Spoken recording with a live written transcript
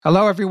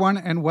Hello, everyone,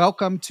 and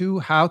welcome to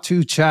How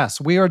to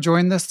Chess. We are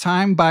joined this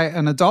time by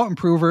an adult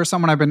improver,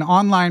 someone I've been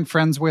online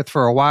friends with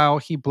for a while.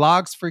 He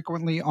blogs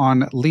frequently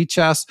on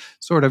Chess,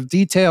 sort of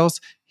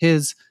details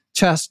his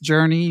chess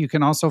journey. You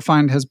can also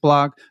find his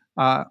blog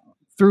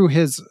through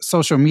his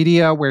social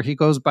media, where he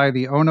goes by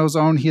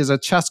TheOnoZone. He is a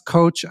chess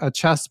coach, a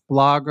chess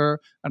blogger,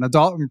 an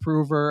adult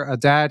improver, a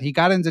dad. He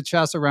got into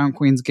chess around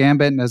Queen's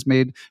Gambit and has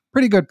made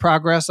pretty good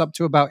progress up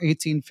to about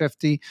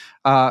 1850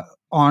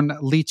 on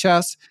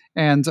Chess.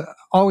 And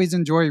always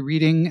enjoy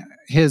reading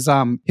his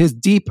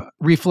deep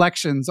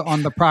reflections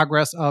on the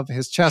progress of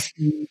his chess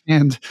game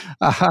and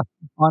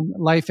on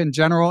life in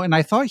general. And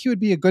I thought he would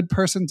be a good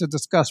person to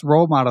discuss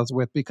role models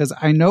with, because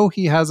I know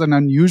he has an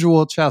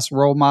unusual chess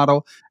role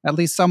model, at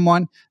least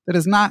someone that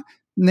is not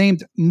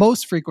named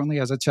most frequently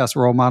as a chess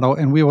role model.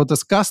 And we will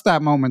discuss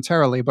that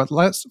momentarily. But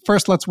let's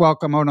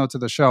welcome Ono to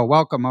the show.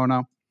 Welcome,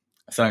 Ono.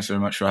 Thanks very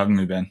much for having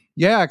me, Ben.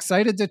 Yeah,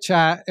 excited to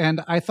chat.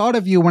 And I thought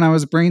of you when I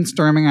was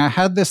brainstorming. I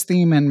had this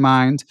theme in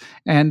mind,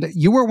 and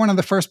you were one of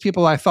the first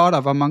people I thought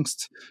of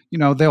amongst,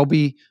 there'll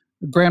be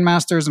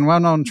grandmasters and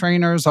well-known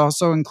trainers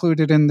also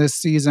included in this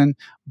season.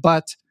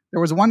 But there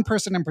was one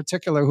person in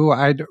particular who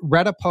I'd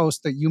read a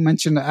post that you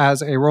mentioned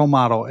as a role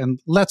model. And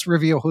let's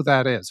reveal who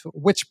that is.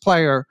 Which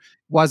player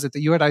was it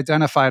that you had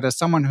identified as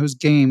someone whose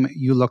game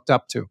you looked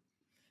up to?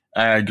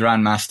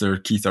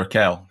 Grandmaster Keith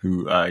Arkell,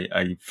 who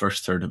I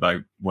first heard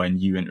about when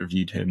you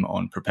interviewed him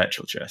on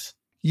Perpetual Chess.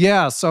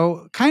 Yeah,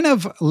 so kind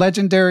of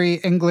legendary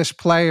English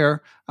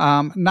player,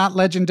 not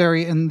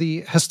legendary in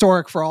the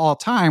historic for all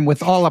time,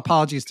 with all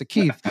apologies to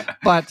Keith,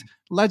 but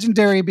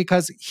legendary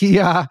because he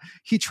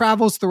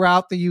travels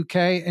throughout the UK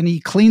and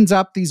he cleans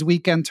up these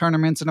weekend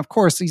tournaments. And of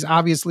course, he's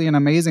obviously an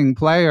amazing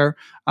player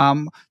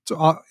in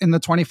the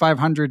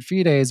 2500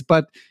 FIDEs,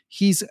 but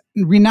he's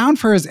renowned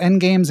for his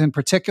endgames in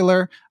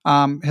particular.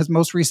 His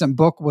most recent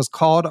book was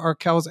called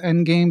Arkell's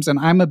Endgames, and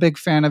I'm a big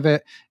fan of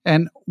it.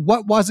 And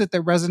what was it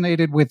that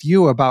resonated with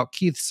you about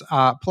Keith's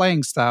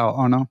playing style,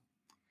 Ono?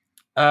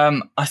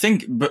 I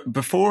think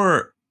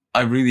before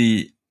I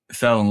really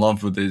fell in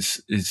love with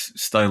his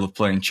style of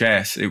playing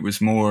chess, it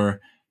was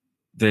more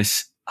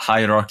this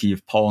hierarchy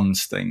of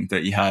pawns thing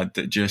that he had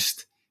that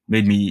just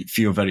made me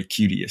feel very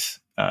curious.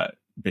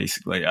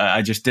 Basically,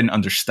 I just didn't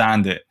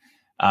understand it.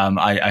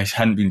 I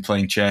hadn't been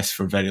playing chess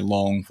for very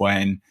long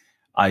when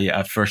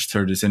I first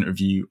heard his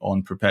interview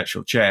on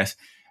Perpetual Chess,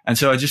 and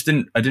so I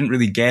didn't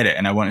really get it,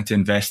 and I wanted to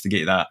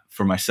investigate that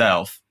for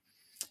myself.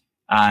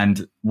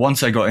 And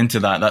once I got into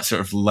that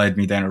sort of led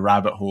me down a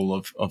rabbit hole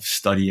of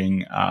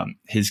studying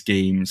his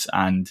games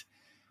and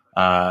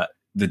the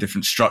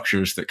different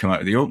structures that come out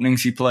of the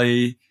openings he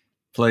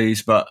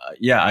plays. But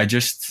yeah,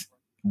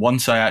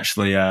 once I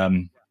actually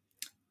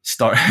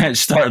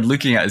started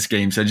looking at his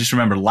games, I just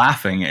remember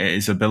laughing at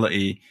his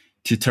ability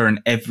to turn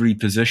every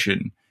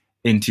position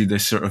into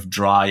this sort of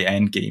dry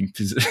endgame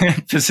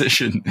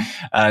position,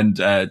 and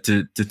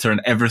to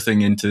turn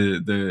everything into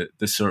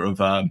the sort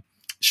of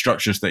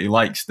structures that he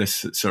likes.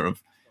 This sort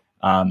of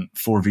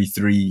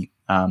 4v3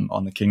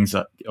 on the king's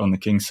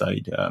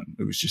side.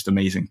 It was just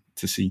amazing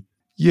to see.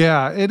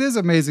 Yeah, it is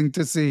amazing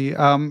to see.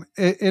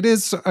 It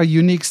is a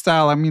unique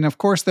style. I mean, of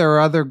course, there are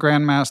other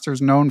grandmasters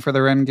known for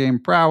their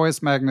endgame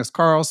prowess: Magnus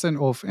Carlsen,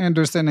 Ulf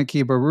Andersson,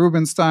 Akiba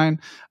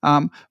Rubinstein.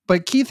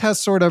 But Keith has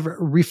sort of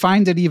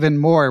refined it even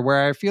more,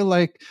 where I feel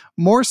like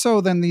more so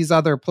than these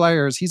other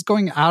players, he's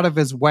going out of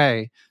his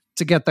way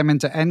to get them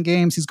into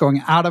endgames. He's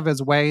going out of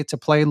his way to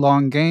play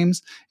long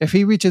games. If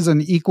he reaches an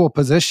equal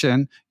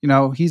position,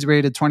 he's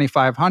rated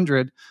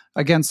 2,500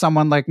 against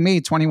someone like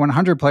me,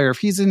 2,100 player. If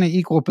he's in an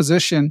equal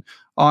position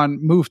on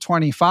move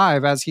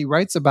 25, as he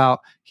writes about,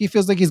 he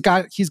feels like he's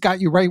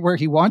got you right where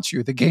he wants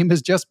you. The game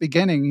is just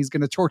beginning. He's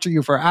going to torture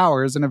you for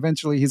hours, and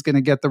eventually he's going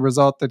to get the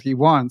result that he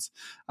wants.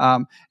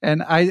 And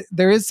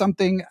there is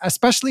something,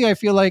 especially I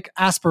feel like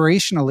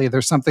aspirationally,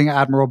 there's something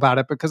admirable about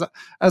it, because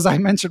as I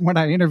mentioned when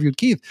I interviewed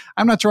Keith,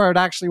 I'm not sure I would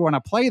actually want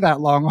to play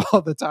that long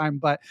all the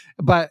time,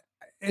 but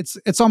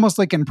it's almost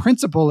like in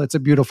principle, it's a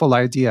beautiful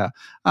idea.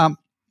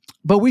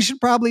 But we should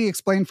probably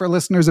explain for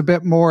listeners a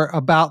bit more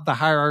about the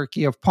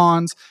hierarchy of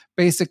pawns.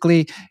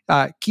 Basically,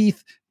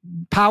 Keith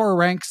power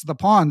ranks the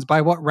pawns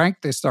by what rank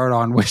they start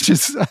on, which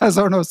is, as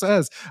Ono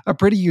says, a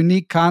pretty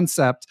unique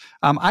concept.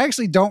 I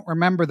actually don't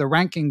remember the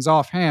rankings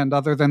offhand,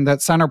 other than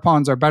that center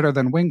pawns are better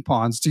than wing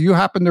pawns. Do you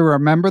happen to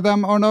remember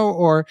them, Ono?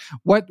 Or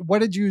what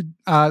did you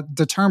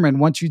determine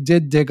once you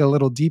did dig a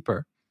little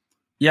deeper?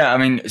 Yeah, I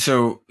mean,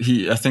 so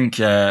I think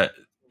the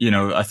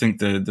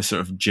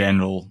sort of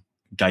general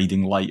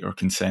guiding light or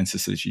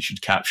consensus is you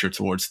should capture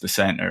towards the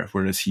center,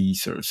 whereas he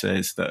sort of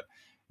says that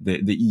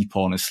the E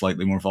pawn is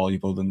slightly more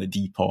valuable than the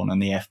D pawn,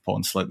 and the F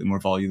pawn slightly more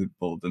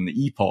valuable than the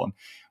E pawn,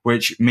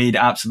 which made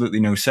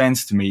absolutely no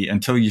sense to me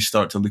until you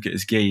start to look at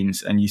his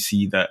games and you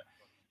see that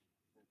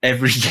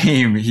every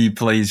game he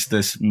plays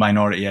this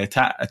minority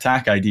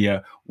attack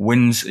idea,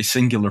 wins a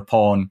singular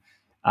pawn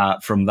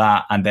from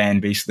that, and then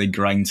basically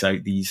grinds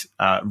out these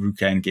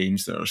rook end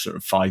games that are sort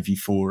of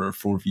 5v4 or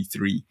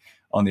 4v3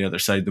 on the other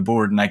side of the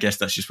board. And I guess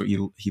that's just what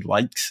he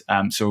likes.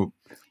 So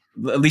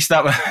at least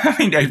that I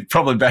mean, I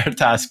probably better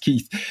to ask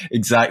Keith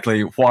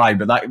exactly why,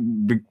 but that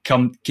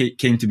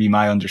came to be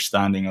my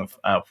understanding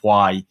of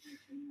why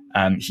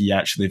he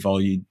actually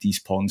valued these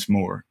pawns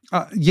more.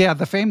 Yeah,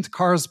 the famed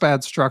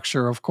Carlsbad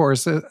structure, of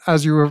course,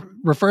 as you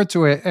referred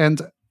to it,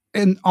 and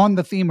on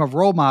the theme of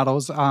role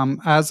models,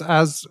 as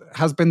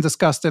has been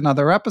discussed in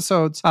other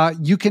episodes,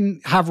 you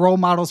can have role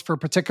models for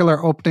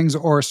particular openings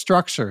or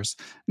structures.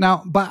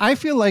 Now, but I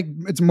feel like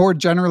it's more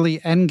generally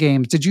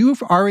endgames. Did you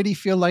already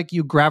feel like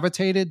you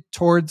gravitated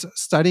towards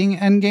studying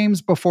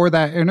endgames before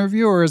that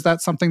interview, or is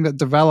that something that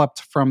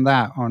developed from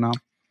that, or no?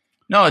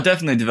 No, it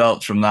definitely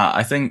developed from that.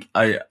 I think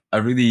I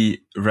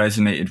really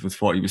resonated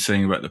with what he was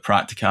saying about the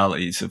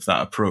practicalities of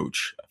that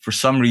approach. For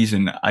some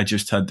reason, I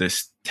just had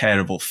this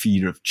terrible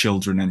fear of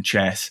children in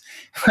chess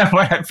when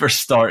I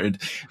first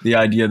started. The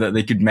idea that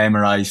they could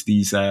memorize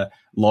these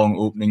long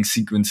opening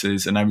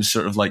sequences, and I was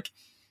sort of like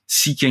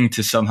seeking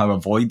to somehow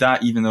avoid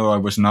that, even though I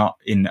was not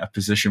in a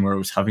position where I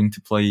was having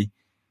to play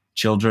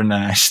children,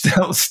 and I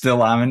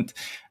still haven't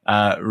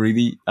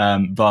really.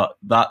 But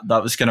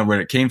that was kind of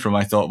where it came from.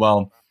 I thought,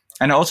 well.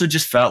 And it also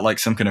just felt like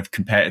some kind of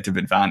competitive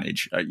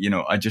advantage.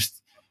 I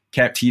just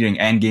kept hearing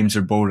endgames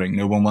are boring.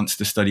 No one wants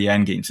to study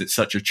endgames. It's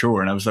such a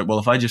chore. And I was like, well,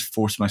 if I just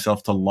force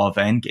myself to love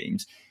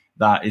endgames,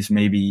 that is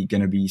maybe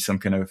going to be some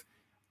kind of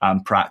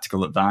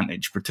practical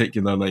advantage,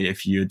 particularly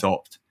if you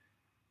adopt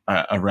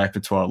a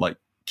repertoire like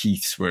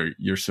Keith's, where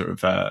you're sort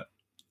of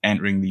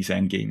entering these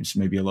endgames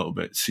maybe a little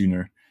bit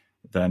sooner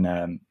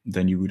than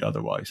you would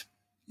otherwise.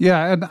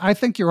 Yeah, and I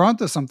think you're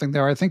onto something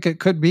there. I think it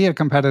could be a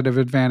competitive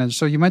advantage.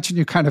 So you mentioned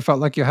you kind of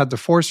felt like you had to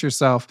force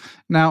yourself.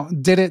 Now,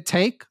 did it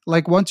take,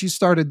 like once you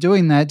started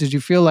doing that, did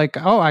you feel like,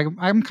 oh,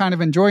 I'm kind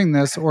of enjoying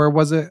this, or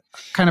was it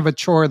kind of a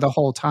chore the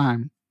whole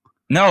time?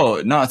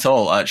 No, not at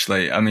all,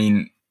 actually. I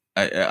mean,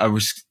 I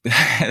was,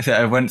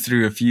 I went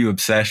through a few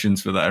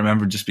obsessions with it. I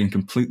remember just being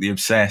completely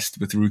obsessed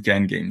with Rook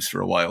Endgames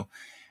for a while.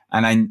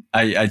 And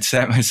I'd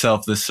set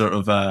myself this sort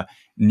of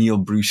Neil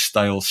Bruce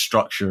style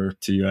structure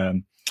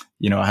to,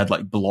 I had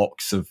like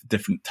blocks of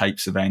different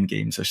types of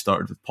endgames. I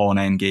started with pawn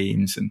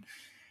endgames, and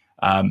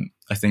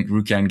I think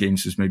Rook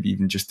endgames was maybe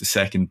even just the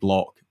second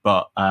block.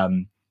 But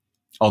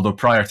although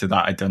prior to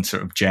that, I'd done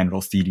sort of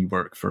general theory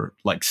work for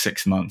like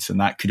 6 months, and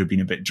that could have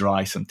been a bit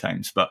dry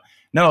sometimes. But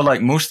no,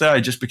 like mostly I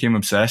just became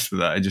obsessed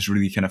with it. I just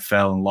really kind of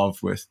fell in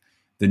love with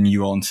the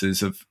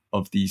nuances of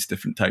these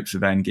different types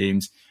of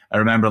endgames. I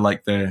remember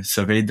like the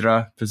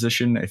Saavedra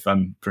position, if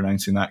I'm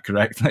pronouncing that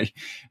correctly,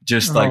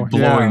 just like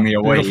blowing me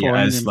away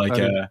as like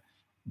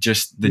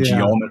just the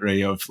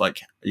geometry of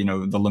like,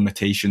 the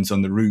limitations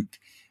on the rook.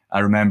 I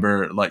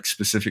remember like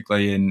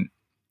specifically in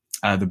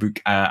the book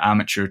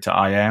Amateur to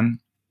IM,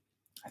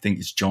 I think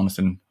it's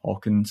Jonathan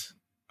Hawkins.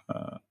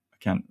 I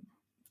can't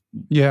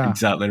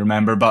exactly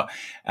remember, but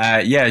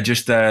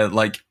just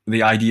like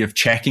the idea of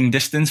checking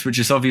distance, which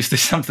is obviously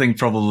something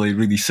probably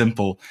really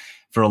simple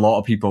for a lot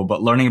of people,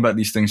 but learning about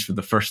these things for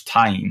the first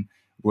time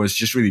was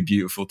just really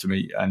beautiful to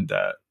me, and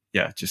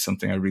just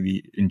something I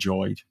really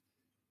enjoyed.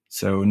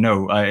 So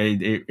no,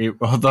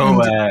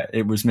 although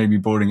it was maybe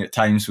boring at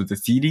times with the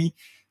theory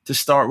to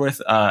start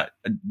with,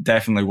 it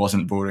definitely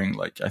wasn't boring.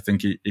 Like I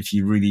think if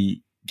you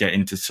really get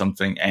into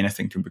something,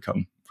 anything can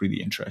become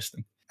really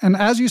interesting. And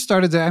as you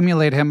started to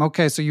emulate him,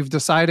 okay, so you've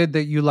decided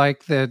that you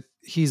like that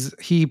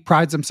he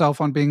prides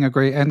himself on being a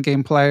great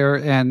endgame player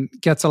and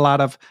gets a lot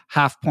of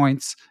half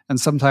points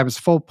and sometimes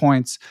full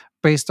points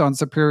based on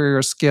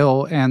superior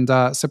skill and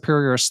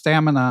superior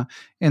stamina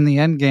in the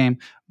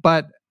endgame.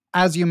 But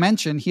as you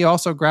mentioned, he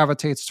also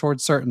gravitates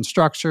towards certain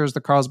structures,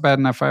 the Carlsbad,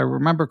 and if I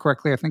remember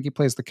correctly, I think he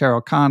plays the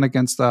Caro-Kann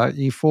against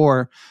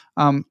E4.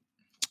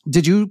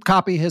 Did you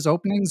copy his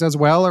openings as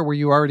well, or were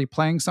you already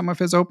playing some of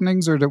his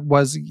openings, or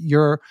was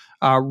your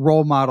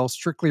role model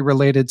strictly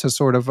related to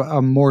sort of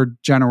a more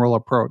general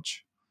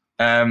approach?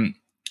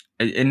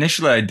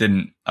 Initially, I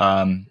didn't,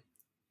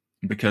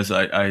 because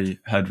I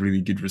had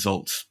really good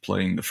results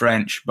playing the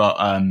French, but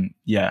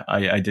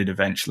I did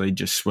eventually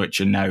just switch,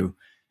 and now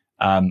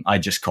I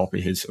just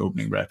copy his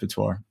opening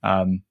repertoire.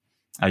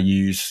 I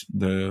use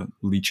the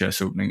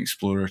Lichess Opening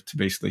Explorer to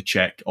basically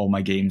check all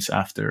my games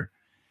after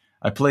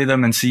I play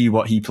them and see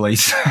what he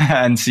plays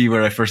and see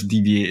where I first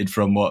deviated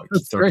from what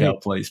Keith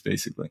Thurkel plays,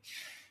 basically.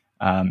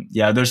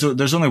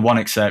 There's only one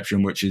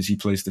exception, which is he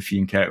plays the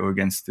Fianchetto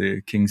against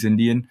the King's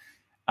Indian,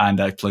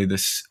 and I play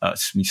this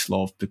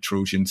Smyslov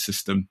Petrosian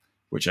system,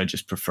 which I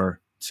just prefer.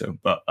 So,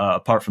 but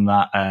apart from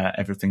that,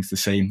 everything's the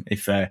same.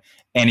 If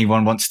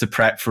anyone wants to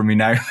prep for me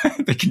now,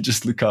 they can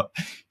just look up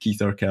Keith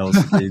Thurkel's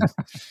games.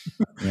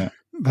 Yeah.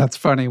 That's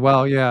funny.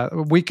 Well, yeah,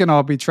 we can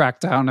all be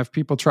tracked down if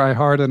people try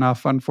hard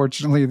enough,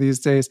 unfortunately, these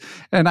days.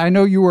 And I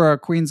know you were a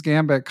Queen's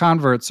Gambit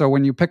convert. So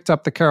when you picked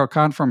up the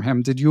Caro-Kann from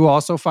him, did you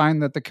also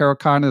find that the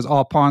Caro-Kann is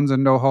all pawns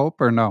and no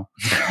hope, or no?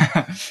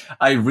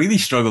 I really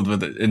struggled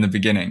with it in the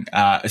beginning,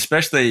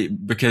 especially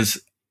because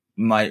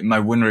my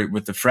win rate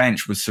with the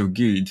French was so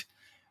good.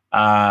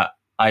 I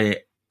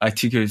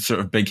took a sort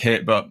of big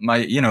hit, but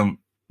my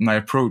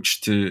approach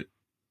to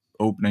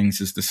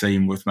openings is the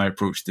same with my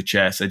approach to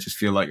chess. I just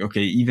feel like,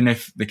 okay, even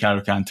if the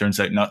Caro-Kann turns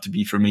out not to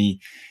be for me,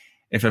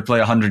 if I play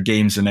 100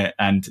 games in it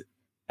and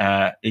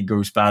it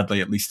goes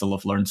badly, at least I'll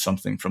have learned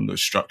something from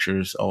those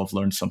structures. I'll have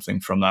learned something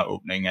from that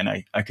opening, and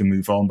I can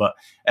move on. But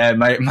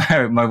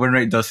my win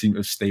rate does seem to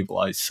have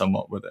stabilized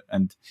somewhat with it,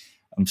 and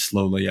I'm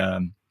slowly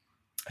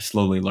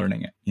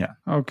learning it. Yeah.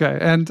 Okay.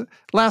 And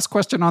last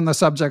question on the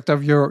subject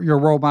of your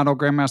role model,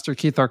 Grandmaster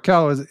Keith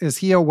Arkell. Is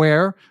he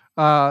aware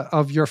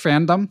of your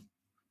fandom?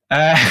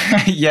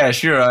 Yeah,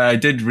 sure. I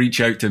did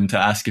reach out to him to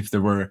ask if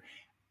there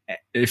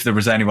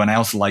was anyone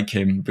else like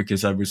him,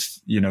 because I was,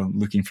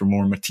 looking for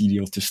more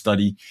material to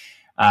study.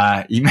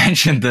 He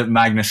mentioned that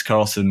Magnus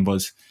Carlsen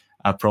was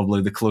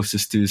probably the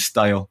closest to his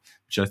style,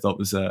 which I thought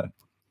was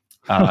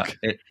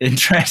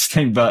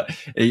interesting, but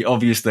he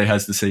obviously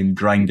has the same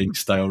grinding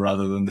style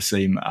rather than the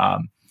same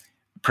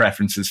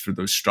preferences for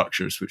those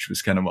structures, which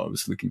was kind of what I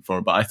was looking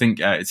for. But I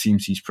think it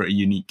seems he's pretty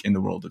unique in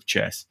the world of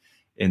chess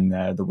in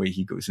the way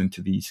he goes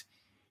into these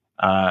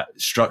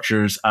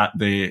structures at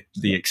the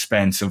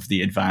expense of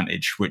the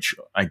advantage, which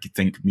I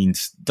think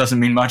doesn't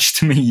mean much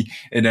to me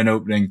in an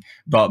opening,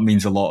 but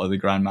means a lot at the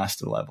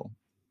grandmaster level.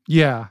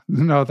 Yeah,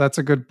 no, that's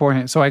a good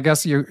point. So I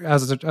guess you,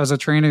 as a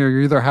trainer, you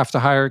either have to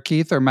hire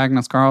Keith or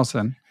Magnus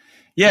Carlsen.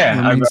 Yeah,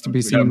 it remains to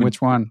be seen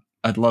which one.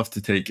 I'd love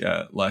to take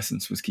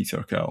lessons with Keith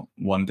Arkell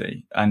one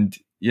day, and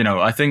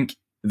I think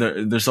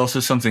there's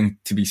also something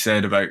to be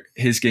said about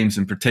his games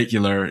in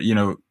particular.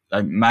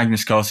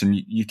 Magnus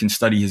Carlsen, you can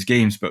study his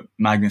games, but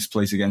Magnus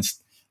plays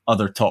against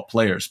other top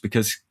players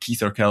because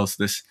Keith Arkell's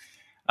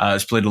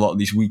has played a lot of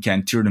these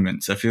weekend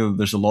tournaments. I feel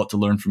there's a lot to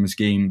learn from his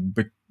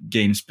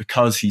games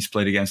because he's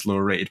played against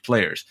lower rated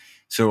players.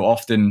 So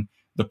often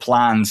the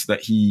plans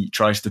that he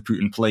tries to put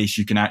in place,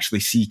 you can actually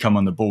see come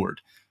on the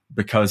board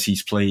because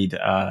he's played,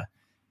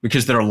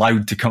 because they're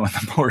allowed to come on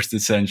the board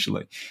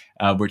essentially,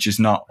 which is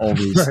not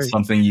always right.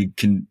 Something you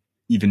can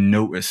even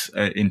notice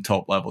in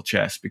top level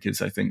chess,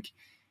 because I think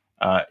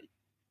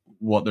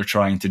what they're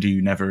trying to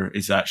do never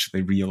is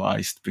actually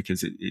realized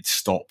because it's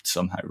stopped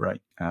somehow,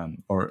 right?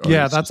 Or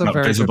yeah, that's a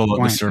very visible good at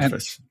point. the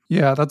surface.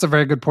 Yeah, that's a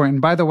very good point.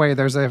 And by the way,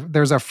 there's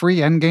a free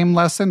Endgame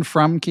lesson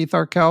from Keith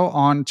Arkell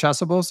on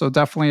Chessable. So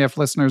definitely, if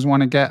listeners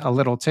want to get a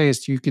little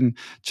taste, you can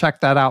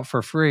check that out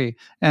for free.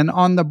 And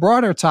on the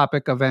broader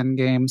topic of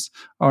Endgames,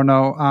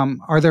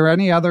 are there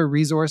any other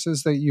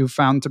resources that you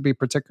found to be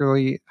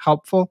particularly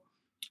helpful?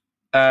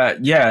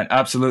 Yeah,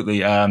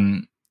 absolutely.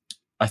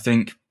 I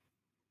think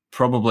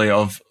probably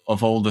of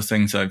all the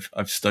things I've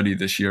studied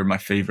this year, my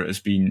favorite has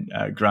been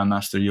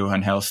Grandmaster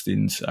Johan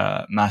Hellstein's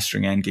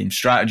Mastering Endgame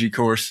Strategy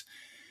course.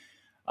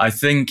 I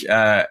think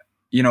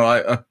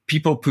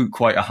people put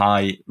quite a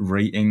high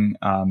rating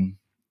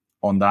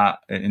on that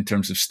in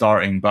terms of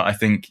starting, but I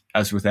think,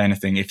 as with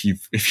anything, if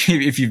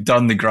you've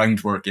done the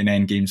groundwork in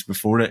endgames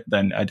before it,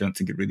 then I don't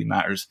think it really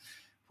matters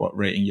what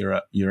rating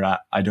you're at.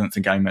 I don't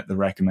think I'm at the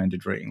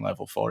recommended rating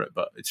level for it,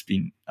 but it's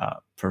been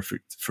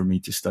perfect for me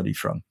to study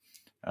from.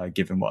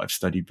 Given what I've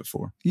studied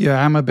before.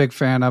 Yeah, I'm a big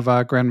fan of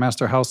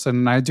Grandmaster Hellstein,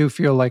 and I do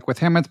feel like with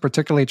him it's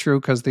particularly true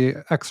because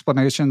the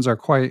explanations are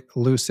quite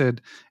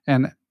lucid.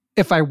 And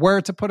if I were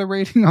to put a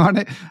rating on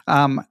it,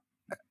 I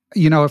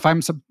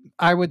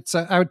would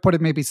put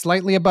it maybe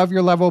slightly above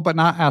your level, but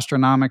not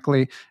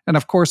astronomically. And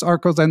of course,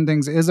 Arco's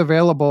Endings is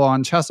available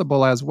on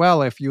Chessable as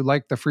well if you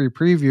like the free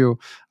preview.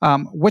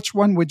 Which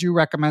one would you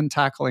recommend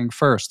tackling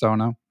first,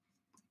 Ono?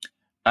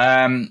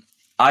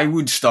 I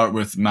would start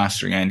with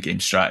Mastering Endgame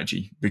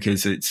Strategy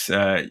because it's,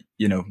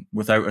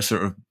 without a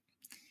sort of,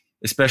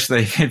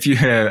 especially if you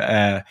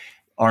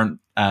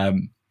aren't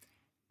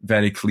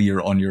very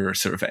clear on your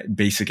sort of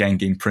basic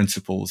endgame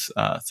principles,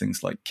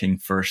 things like King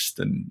First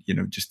and,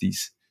 just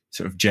these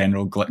sort of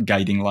general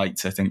guiding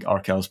lights, I think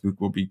Arkell's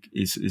book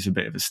is a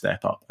bit of a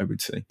step up, I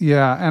would say.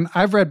 Yeah, and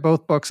I've read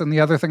both books, and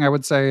the other thing I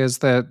would say is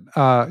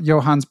that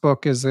Johan's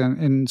book is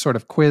in sort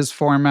of quiz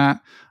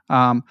format.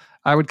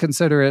 I would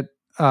consider it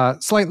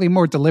slightly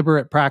more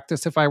deliberate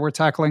practice if I were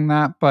tackling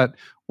that, but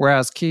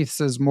whereas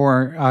Keith's is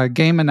more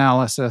game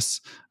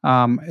analysis,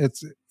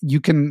 you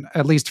can,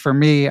 at least for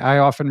me, I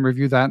often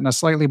review that in a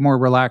slightly more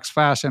relaxed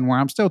fashion where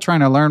I'm still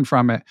trying to learn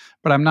from it,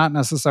 but I'm not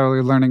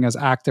necessarily learning as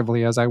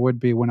actively as I would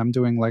be when I'm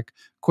doing like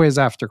quiz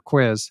after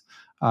quiz,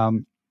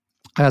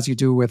 as you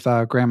do with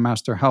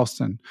Grandmaster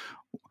Helston.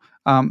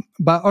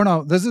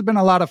 But this has been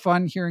a lot of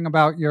fun hearing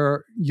about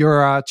your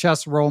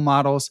chess role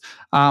models.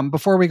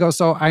 Before we go,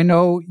 so I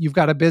know you've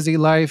got a busy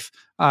life,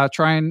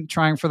 trying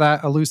for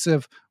that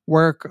elusive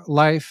work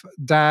life,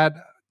 dad,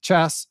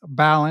 chess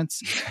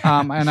balance.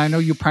 And I know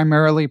you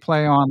primarily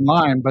play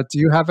online, but do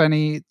you have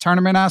any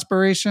tournament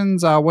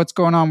aspirations? What's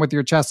going on with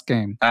your chess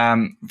game?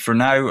 For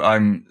now,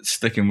 I'm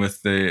sticking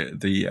with the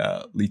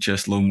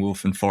Lichess Lone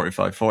Wolf and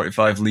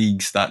 45-45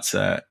 leagues. That's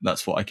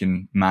what I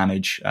can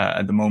manage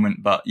at the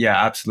moment. But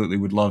yeah, absolutely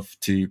would love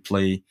to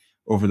play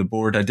over the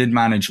board. I did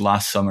manage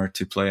last summer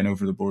to play an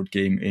over the board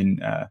game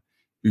in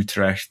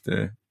Utrecht,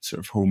 the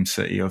sort of home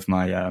city of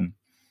my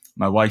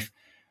wife.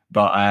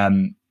 But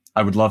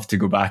I would love to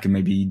go back and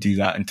maybe do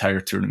that entire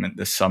tournament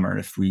this summer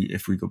if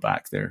we go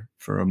back there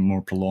for a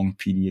more prolonged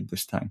period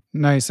this time.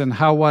 Nice. And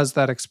how was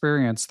that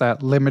experience,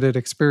 that limited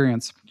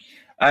experience?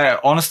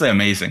 Honestly,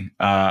 amazing.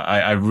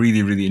 I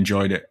really, really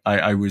enjoyed it.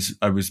 I was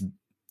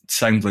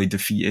soundly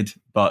defeated,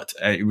 but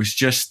it was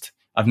just,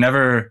 I've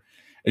never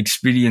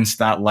experienced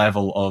that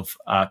level of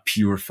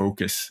pure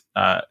focus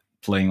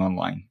playing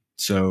online.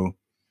 So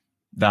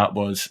that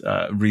was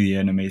really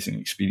an amazing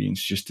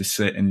experience, just to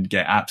sit and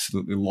get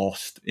absolutely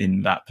lost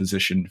in that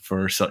position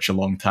for such a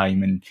long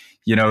time. And,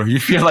 you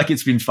feel like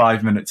it's been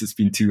 5 minutes, it's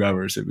been 2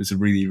 hours. It was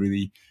really,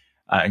 really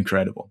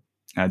incredible.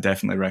 I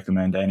definitely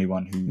recommend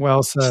anyone who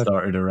Well said.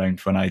 started around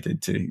when I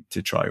did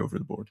to try over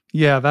the board.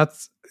 Yeah,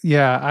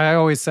 I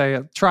always say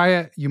it. Try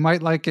it. You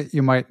might like it,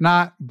 you might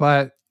not,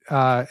 but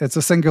it's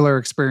a singular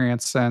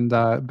experience, and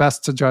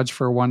best to judge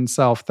for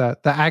oneself the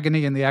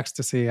agony and the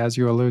ecstasy, as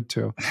you allude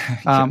to.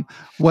 Yeah.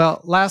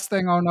 Well, last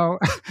thing, oh no,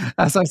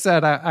 as I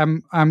said,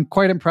 I'm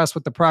quite impressed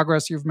with the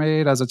progress you've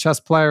made as a chess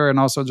player, and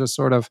also just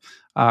sort of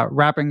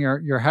wrapping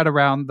your head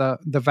around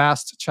the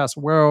vast chess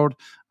world.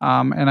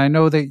 And I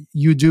know that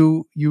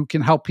you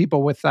can help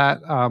people with that,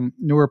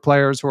 newer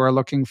players who are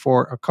looking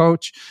for a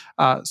coach.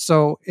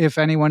 So if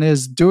anyone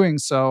is doing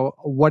so,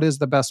 what is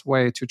the best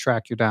way to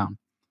track you down?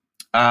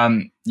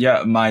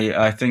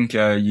 I think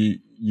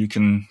you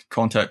can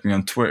contact me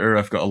on Twitter.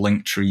 I've got a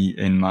link tree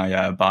in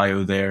my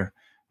bio there,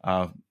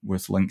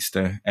 with links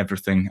to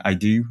everything I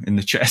do in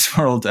the chess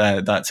world.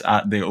 That's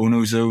at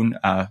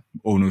TheOnoZone,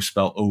 Ono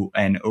spelled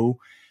ONO.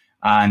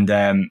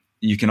 And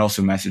you can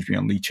also message me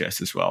on Lichess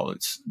as well.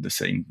 It's the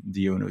same,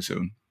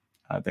 TheOnoZone,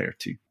 there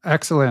too.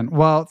 Excellent.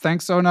 Well,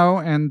 thanks, Ono,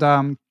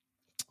 and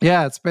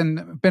yeah, it's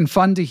been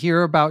fun to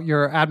hear about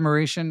your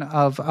admiration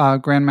of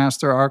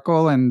Grandmaster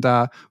Arkle,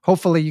 and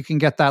hopefully you can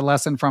get that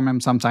lesson from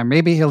him sometime.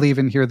 Maybe he'll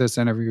even hear this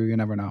interview. You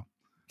never know.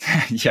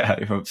 Yeah,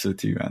 I hope so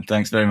too, man.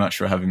 Thanks very much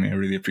for having me. I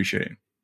really appreciate it.